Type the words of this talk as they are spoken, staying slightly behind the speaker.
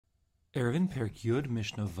Eruvin, Perek Yud,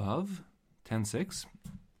 Mishnah Vav, 10:6.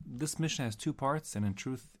 This Mishnah has two parts, and in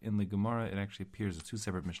truth, in the Gemara, it actually appears as two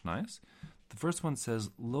separate Mishnayos. The first one says,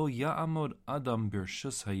 Lo ya'amod adam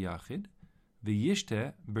birshus hayachid,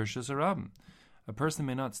 v'yishte birshus harabim. A person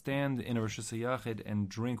may not stand in a rishus hayachid and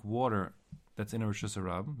drink water that's in a rishus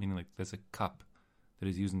harabim, meaning like there's a cup that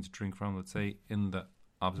he's using to drink from, let's say, in the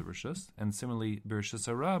opposite rishus. And similarly, birshus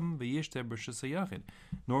harabim, v'yishte birshus hayachid.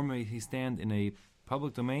 Normally, he stand in a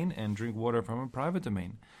public domain and drink water from a private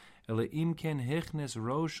domain. Unless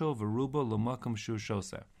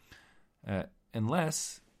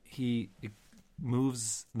he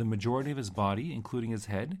moves the majority of his body, including his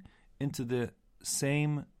head, into the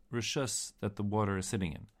same rishus that the water is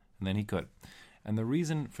sitting in, and then he could. And the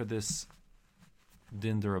reason for this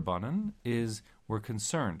din d'Rabbanan is we're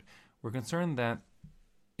concerned that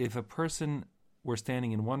if a person were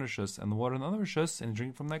standing in one rishus and the water in the other rishus and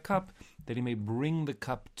drinking from that cup, that he may bring the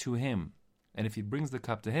cup to him. And if he brings the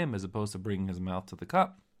cup to him as opposed to bringing his mouth to the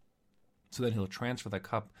cup, so then he'll transfer that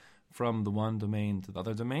cup from the one domain to the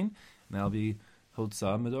other domain, and that'll be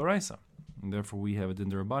Hotzah Midoraisa. And therefore we have a din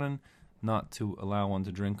d'Rabbanan not to allow one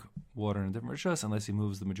to drink water in a different rishus unless he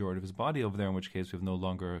moves the majority of his body over there, in which case we have no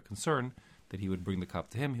longer a concern that he would bring the cup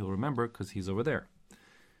to him. He'll remember because he's over there.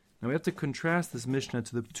 Now we have to contrast this Mishnah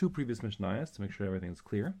to the two previous Mishnayos to make sure everything is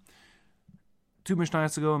clear. Two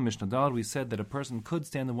Mishnayos ago in Mishnah Daled, we said that a person could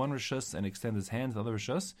stand in one rishus and extend his hand to the other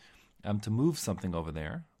rishus to move something over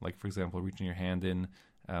there, like for example reaching your hand in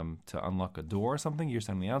to unlock a door or something. You're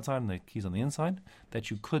standing on the outside and the key's on the inside.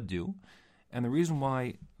 That you could do. And the reason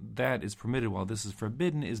why that is permitted while this is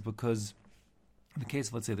forbidden is because in the case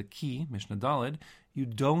of, let's say, the key, Mishnah Daled, you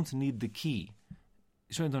don't need the key.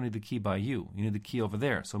 You certainly don't need the key by you. You need the key over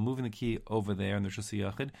there. So moving the key over there in the Rishus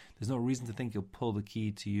HaYachid, there's no reason to think you'll pull the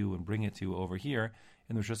key to you and bring it to you over here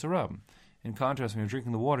in the Rishus HaRabim. In contrast, when you're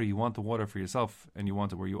drinking the water, you want the water for yourself and you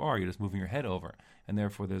want it where you are. You're just moving your head over. And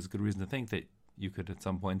therefore, there's good reason to think that you could at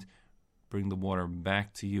some point bring the water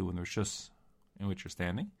back to you in the Rishus in which you're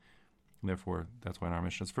standing. And therefore, that's why in our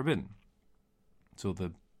Mishnah it's forbidden. So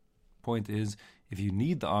the point is, if you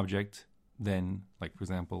need the object, then, like for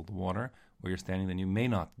example, the water where you're standing, then you may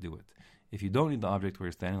not do it. If you don't need the object where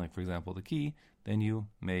you're standing, like for example the key, then you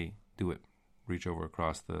may do it. Reach over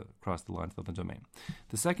across the line to the other domain.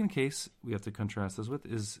 The second case we have to contrast this with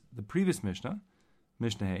is the previous Mishnah,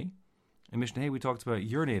 Mishnah Hay. In Mishnah Hay we talked about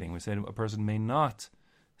urinating. We said a person may not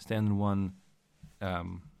stand in one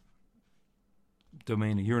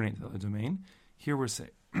domain and urinate in the other domain. Here we're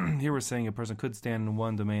saying a person could stand in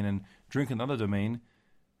one domain and drink in the other domain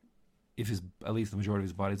if at least the majority of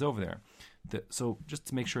his body is over there. So just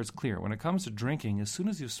to make sure it's clear, when it comes to drinking, as soon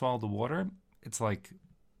as you've swallowed the water, it's like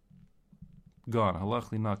gone,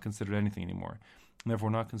 halachically not considered anything anymore. And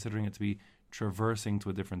therefore not considering it to be traversing to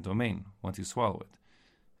a different domain once you swallow it.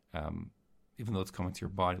 Even though it's coming to your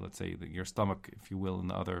body, let's say your stomach, if you will, in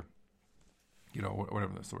the other,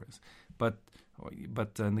 whatever the story is. But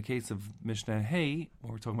in the case of Mishnah Hay,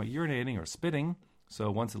 when we're talking about urinating or spitting, so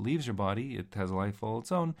once it leaves your body, it has a life all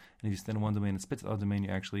its own. And if you stand in one domain and spit to the other domain, you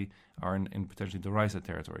actually are in potentially Doraisa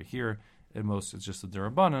territory. Here, at most, it's just a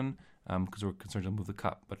D'Rabbanan because we're concerned to move the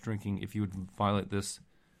cup. But drinking, if you would violate this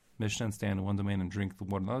Mishnah and stand in one domain and drink the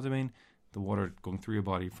water in the other domain, the water going through your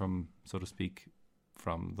body from, so to speak,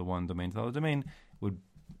 from the one domain to the other domain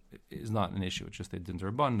is not an issue. It's just a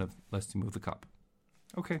D'Rabbanan lest you move the cup.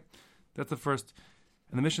 Okay, that's the first.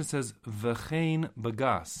 And the Mishnah says, V'chein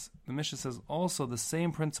bagas. The Mishnah says also the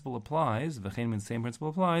same principle applies, V'chein means the same principle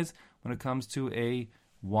applies, when it comes to a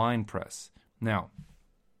wine press. Now,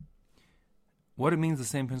 what it means the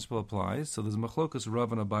same principle applies, so there's Machlokas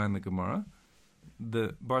Rav and Abai in the Gemara.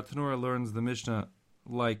 The Bartanura learns the Mishnah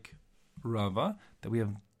like Rava, that we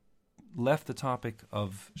have left the topic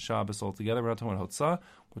of Shabbos altogether. We're not talking about Hotzah.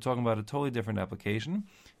 We're talking about a totally different application,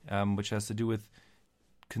 which has to do with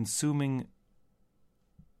consuming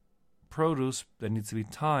produce that needs to be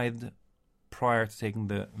tithed prior to taking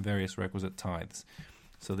the various requisite tithes.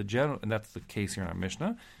 So and that's the case here in our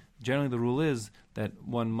Mishnah. Generally, the rule is that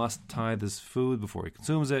one must tithe his food before he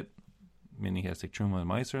consumes it, meaning he has to take truma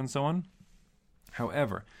and meiser and so on.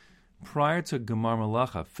 However, prior to gemar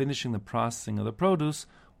malacha, finishing the processing of the produce,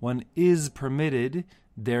 one is permitted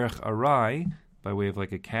derech arai, by way of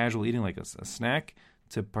like a casual eating, like a snack,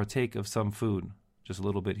 to partake of some food, just a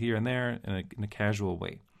little bit here and there in a casual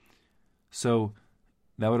way. So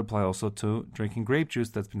that would apply also to drinking grape juice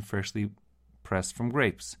that's been freshly pressed from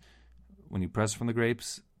grapes. When you press from the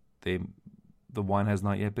grapes, the wine has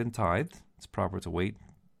not yet been tithed. It's proper to wait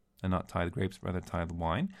and not tithe the grapes, rather tithe the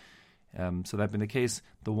wine. So that being the case,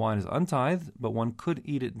 the wine is untithed, but one could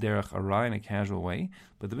eat it derech arai in a casual way.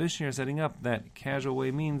 But the Mishnah is setting up that casual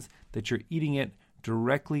way means that you're eating it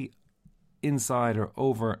directly inside or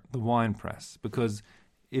over the wine press. Because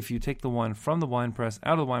if you take the wine from the wine press,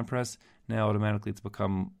 out of the wine press, now automatically it's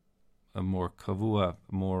become a more kavua,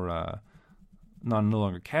 more no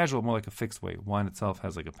longer casual, more like a fixed way. Wine itself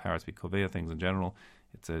has like a power to be kovea things in general.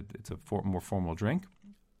 It's a more formal drink,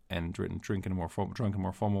 and drink in a more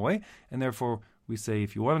formal way. And therefore, we say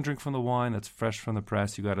if you want to drink from the wine that's fresh from the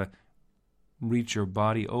press, you got to reach your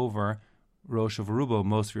body over rosh of arubo,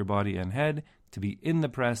 most of your body and head, to be in the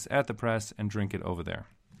press, at the press, and drink it over there.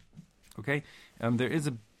 Okay? There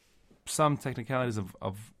is some technicalities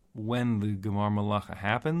of when the Gemar Malacha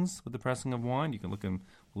happens with the pressing of wine. You can look in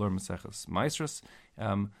Lord Maseches Maestros.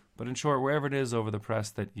 But in short, wherever it is over the press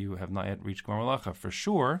that you have not yet reached Gemar Malacha, for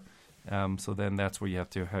sure. So then that's where you have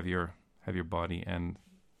to have your body and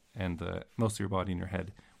most of your body in your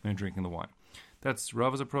head when you're drinking the wine. That's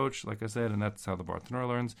Rava's approach, like I said, and that's how the Bartanur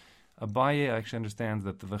learns. Abaye actually understands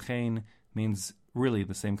that the v'chein means really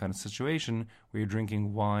the same kind of situation where you're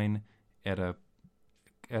drinking wine at a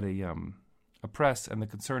press, and the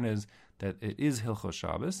concern is that it is Hilchos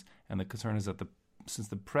Shabbos, and the concern is that since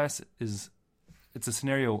the press it's a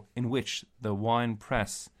scenario in which the wine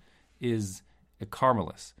press is a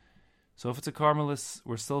carmelis. So if it's a carmelis,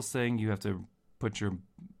 we're still saying you have to put your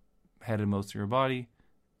head and most of your body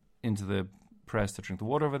into the press to drink the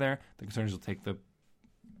water over there. The concern is you'll take the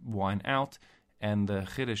wine out, and the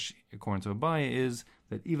chiddush, according to Abaye, is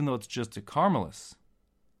that even though it's just a carmelis,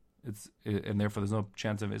 and therefore there's no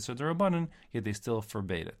chance of Isser D'Rabbanan, yet they still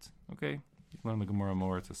forbade it. Okay? You can learn the Gemara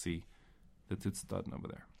more to see the Tzadin over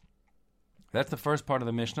there. That's the first part of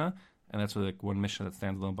the Mishnah, and that's one Mishnah that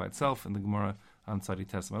stands alone by itself in the Gemara on Tzadi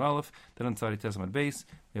Testament Aleph. Then on Tzadi Testament Base,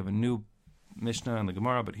 we have a new Mishnah in the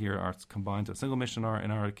Gemara, but here it's combined to a single Mishnah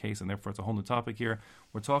in our case, and therefore it's a whole new topic here.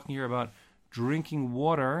 We're talking here about drinking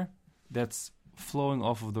water that's flowing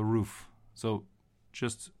off of the roof. So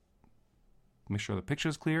just make sure the picture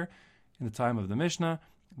is clear. In the time of the Mishnah,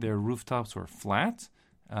 their rooftops were flat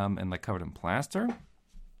and like covered in plaster,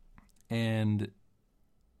 and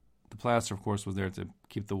the plaster, of course, was there to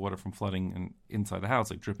keep the water from flooding inside the house,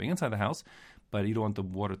 like dripping inside the house. But you don't want the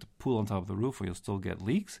water to pool on top of the roof, or you'll still get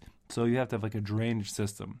leaks. So you have to have like a drainage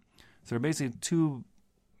system. So there are basically two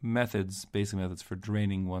basic methods for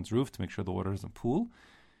draining one's roof to make sure the water doesn't pool.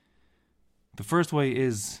 The first way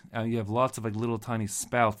is you have lots of like little tiny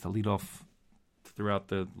spouts that lead off throughout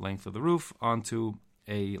the length of the roof onto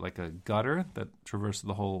a gutter that traverses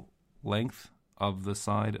the whole length of the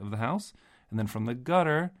side of the house, and then from the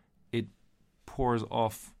gutter it pours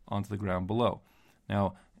off onto the ground below.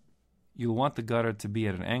 Now, you'll want the gutter to be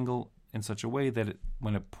at an angle in such a way that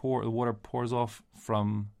when the water pours off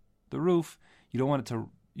from the roof, you want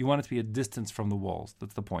it to be a distance from the walls.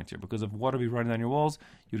 That's the point here, because if water be running down your walls,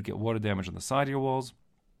 you'd get water damage on the side of your walls,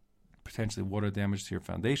 potentially water damage to your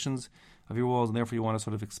foundations of your walls, and therefore you want to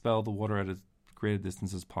sort of expel the water at as great a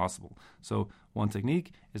distance as possible. So one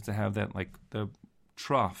technique is to have that, like the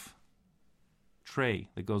tray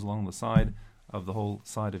that goes along the side of the whole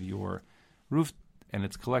side of your roof, and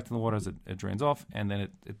it's collecting the water as it drains off, and then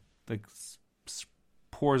it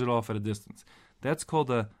pours it off at a distance. That's called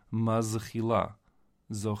a mazchila.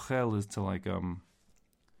 Zochel is to like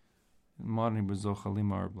modern Hebrew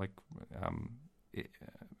zochelim are like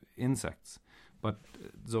insects, but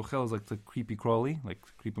zochel is like the creepy crawly, like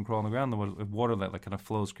creep and crawl on the ground. The water that like kind of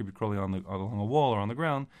flows creepy crawly along a wall or on the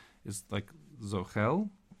ground is like zochel.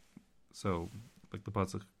 So like the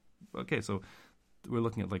pasuk. Okay, so we're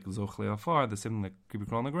looking at like zochle afar, the same thing like creepy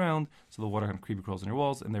crawl on the ground. So the water kind of creepy crawls on your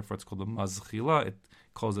walls, and therefore it's called the mazchila. It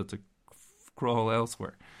calls it to crawl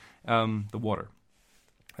elsewhere. The water.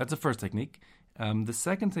 That's the first technique. The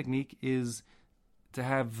second technique is to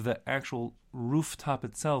have the actual rooftop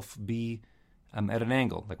itself be at an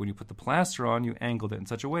angle. Like when you put the plaster on, you angled it in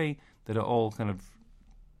such a way that it all kind of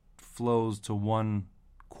flows to one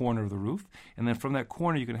corner of the roof. And then from that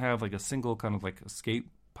corner, you can have like a single kind of like escape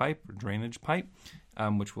pipe or drainage pipe,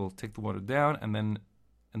 which will take the water down and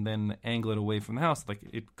then angle it away from the house. Like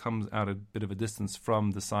it comes out a bit of a distance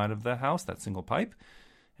from the side of the house, that single pipe.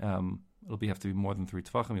 It'll have to be more than 3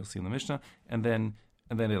 tefachim, you'll see in the Mishnah. And then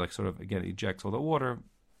it like sort of, again, ejects all the water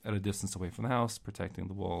at a distance away from the house, protecting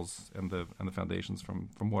the walls and the foundations from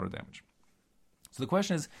water damage. So the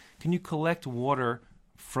question is, can you collect water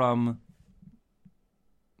from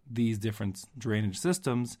these different drainage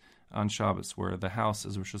systems on Shabbos, where the house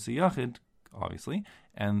is Rosh Yachid, obviously,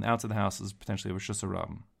 and outside the house is potentially Rosh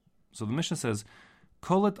Hashanah? So the Mishnah says,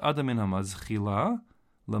 Kolet adamin hamazchila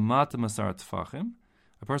lamata masar tefachim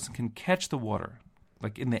a person can catch the water,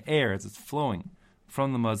 like in the air as it's flowing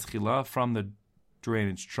from the mazchila, from the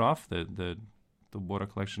drainage trough, the water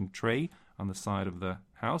collection tray on the side of the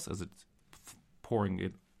house as it's pouring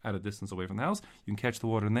it at a distance away from the house. You can catch the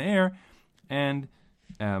water in the air and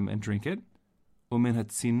drink it. Umin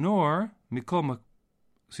hatzinor mikol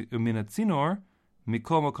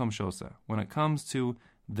makom shosa. When it comes to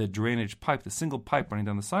the drainage pipe, the single pipe running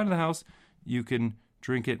down the side of the house, you can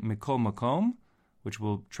drink it mikol makom, which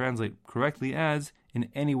will translate correctly as in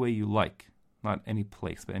any way you like. Not any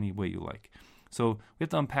place, but any way you like. So we have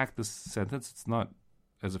to unpack this sentence. It's not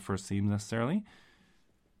as it first seems necessarily.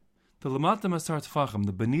 The lamata masar tefachim,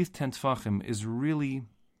 the beneath 10 tefachim, is really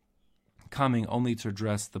coming only to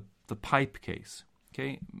address the pipe case.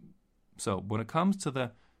 Okay, so when it comes to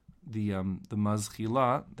the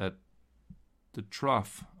mazchila, that the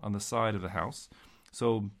trough on the side of the house,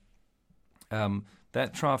 so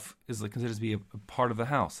that trough is considered to be a part of the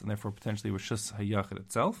house, and therefore potentially rishus hayachid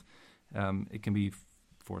itself. It can be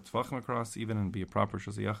 4 tefachim across, even, and be a proper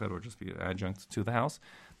rishus hayachid, or just be an adjunct to the house.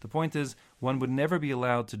 The point is, one would never be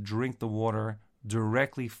allowed to drink the water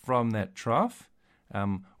directly from that trough,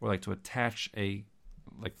 or like to attach a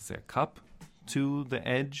cup to the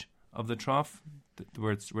edge of the trough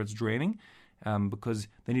where it's draining, because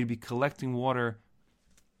they need to be collecting water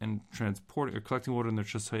and collecting water in the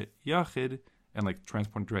rishus hayachid and like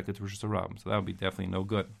transporting directly to rishus harabim. So that would be definitely no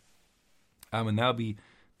good, and that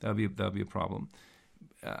would be a problem.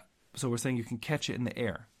 So we're saying you can catch it in the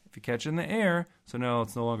air. If you catch it in the air, so now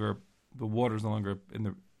it's no longer, the water is no longer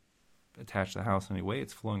attached to the house anyway.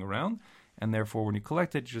 It's flowing around, and therefore when you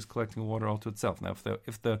collect it, you're just collecting water all to itself. Now,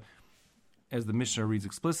 as the Mishnah reads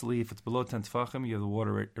explicitly, if it's below 10 tefachim, you have the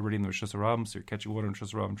water already in the rishus harabim, so you're catching water in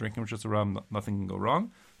rishus harabim, drinking rishus harabim, nothing can go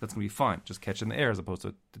wrong. That's going to be fine. Just catch it in the air as opposed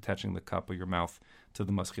to detaching the cup of your mouth to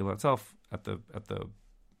the maschila itself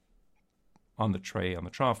on the tray, on the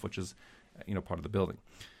trough, which is part of the building.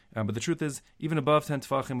 But the truth is, even above 10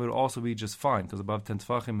 tefachim would also be just fine, because above 10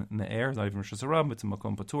 tefachim in the air is not even rishus harabim, it's a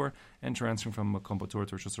makom patur, and transferring from makom patur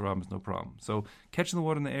to rishus harabim is no problem. So catching the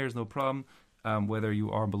water in the air is no problem, whether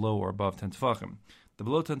you are below or above 10 tefachim. The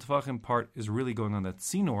below 10 tefachim part is really going on that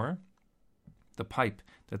tzinor, the pipe,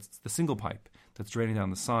 that's the single pipe that's draining down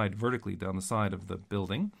the side, vertically down the side of the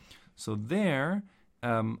building. So there,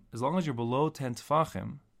 as long as you're below 10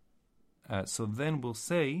 tefachim, so then we'll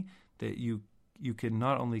say that you can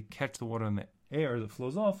not only catch the water in the air that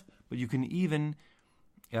flows off, but you can even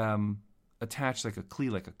attach like a kli,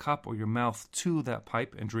 like a cup or your mouth to that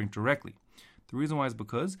pipe and drink directly. The reason why is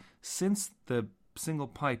because since the single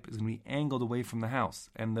pipe is going to be angled away from the house,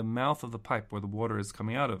 and the mouth of the pipe where the water is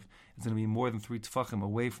coming out of is going to be more than 3 tefachim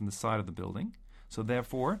away from the side of the building, so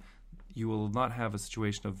therefore you will not have a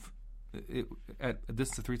situation of at a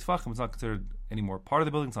distance of 3 tefachim. It's not considered any more part of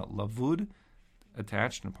the building. It's not lavud,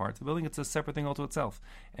 attached and a part of the building. It's a separate thing all to itself.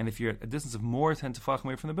 And if you're at a distance of more 10 tefachim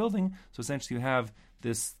away from the building, so essentially you have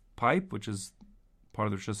this pipe, which is part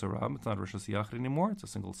of the rishus harabim. It's not a rishus hayachid anymore. It's a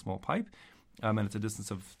single small pipe, and it's a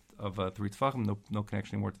distance of 3 tefachim, no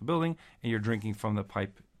connection anymore to the building, and you're drinking from the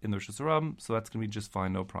pipe in the rishus harabim, so that's going to be just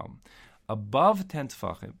fine, no problem. Above 10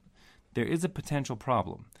 tefachim, there is a potential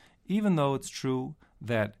problem, even though it's true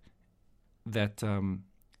that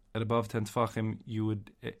at above 10 tefachim, you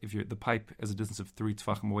would, if the pipe is a distance of 3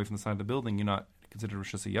 tefachim away from the side of the building, you're not considered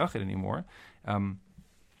rishus hayachid anymore.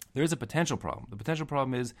 There is a potential problem. The potential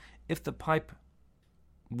problem is if the pipe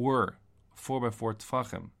were 4 by 4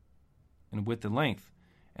 tefachim in width and length,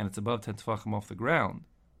 and it's above 10 tefachim off the ground,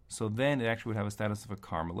 so then it actually would have a status of a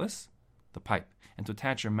carmelis, the pipe. And to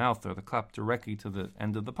attach your mouth or the cup directly to the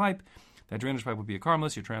end of the pipe, that drainage pipe would be a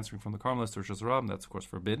carmelis. You're transferring from the carmelis to rishus harabim. That's, of course,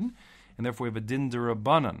 forbidden. And therefore, we have a din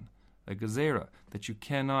derabanan, a gezerah, that you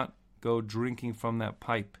cannot go drinking from that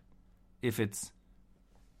pipe if it's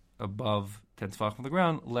above 10 tefachim from the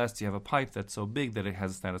ground, lest you have a pipe that's so big that it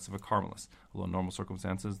has the status of a carmelis. Although in normal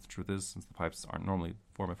circumstances, the truth is, since the pipes aren't normally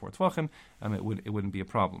 4 by 4 tefachim, it wouldn't be a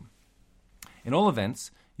problem. In all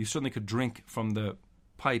events, you certainly could drink from the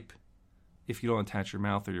pipe if you don't attach your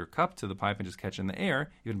mouth or your cup to the pipe and just catch it in the air,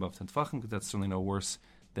 even above 10 tefachim, because that's certainly no worse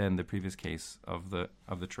than the previous case of the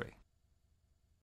tray.